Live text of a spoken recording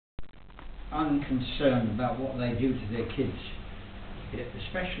unconcerned about what they do to their kids,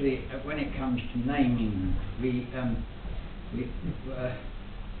 especially when it comes to naming them.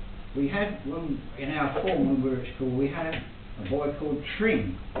 We had one in our form when we were at school. We had a boy called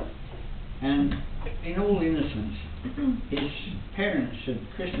Tring, and in all innocence, his parents had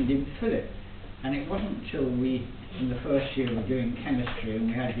christened him Philip. And it wasn't until we, in the first year of doing chemistry, and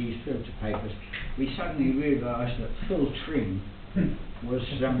we had these filter papers, we suddenly realised that filtering was,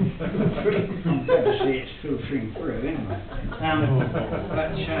 I'm glad to see it's filtering through anyway.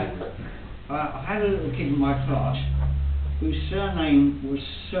 I had a little kid in my class whose surname was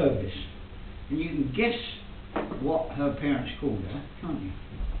Service, and you can guess what her parents called her, can't you?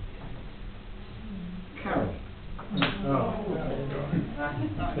 Carol. That's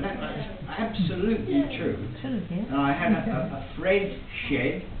absolutely true. And I had a Fred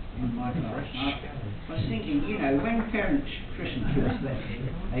Shed in my class. I was thinking, you know, when parents christen kids,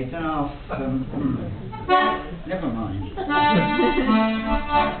 they don't half, never mind.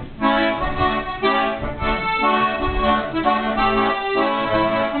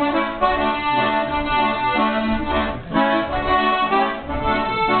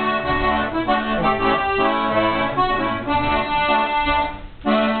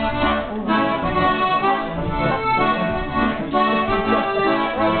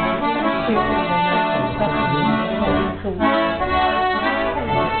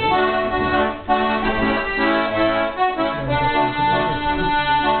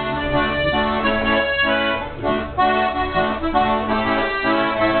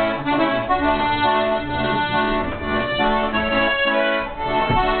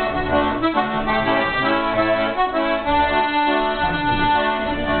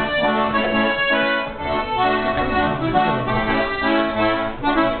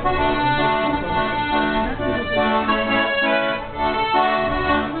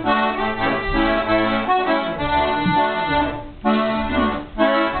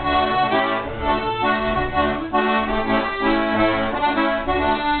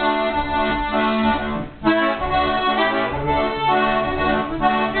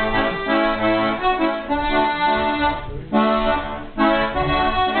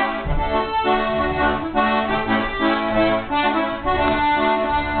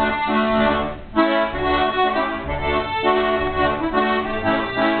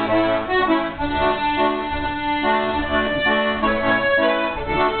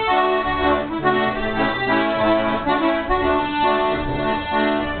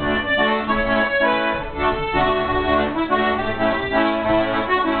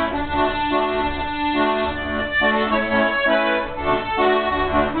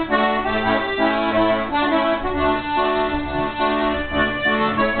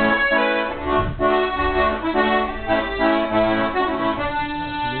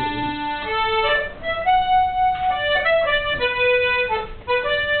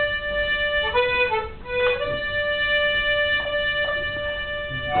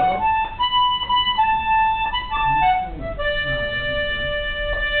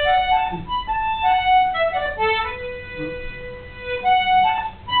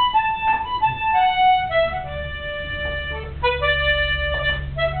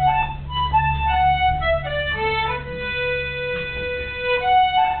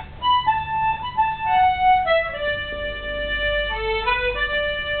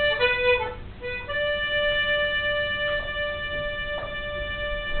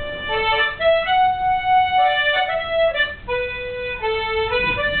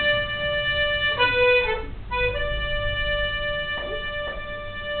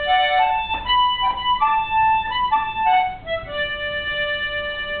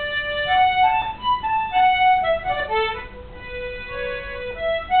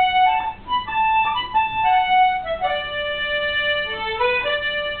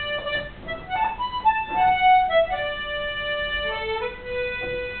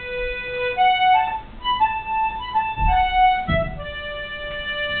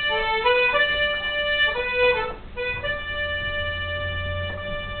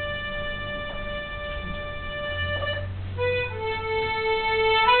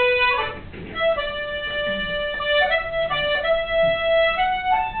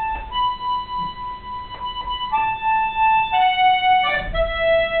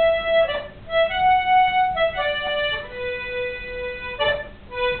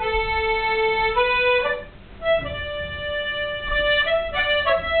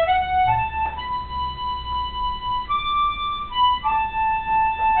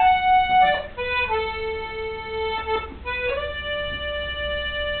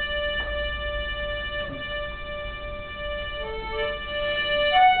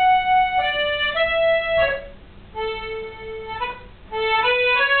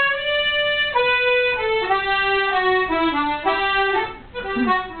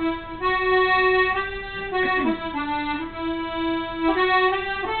 Thank you.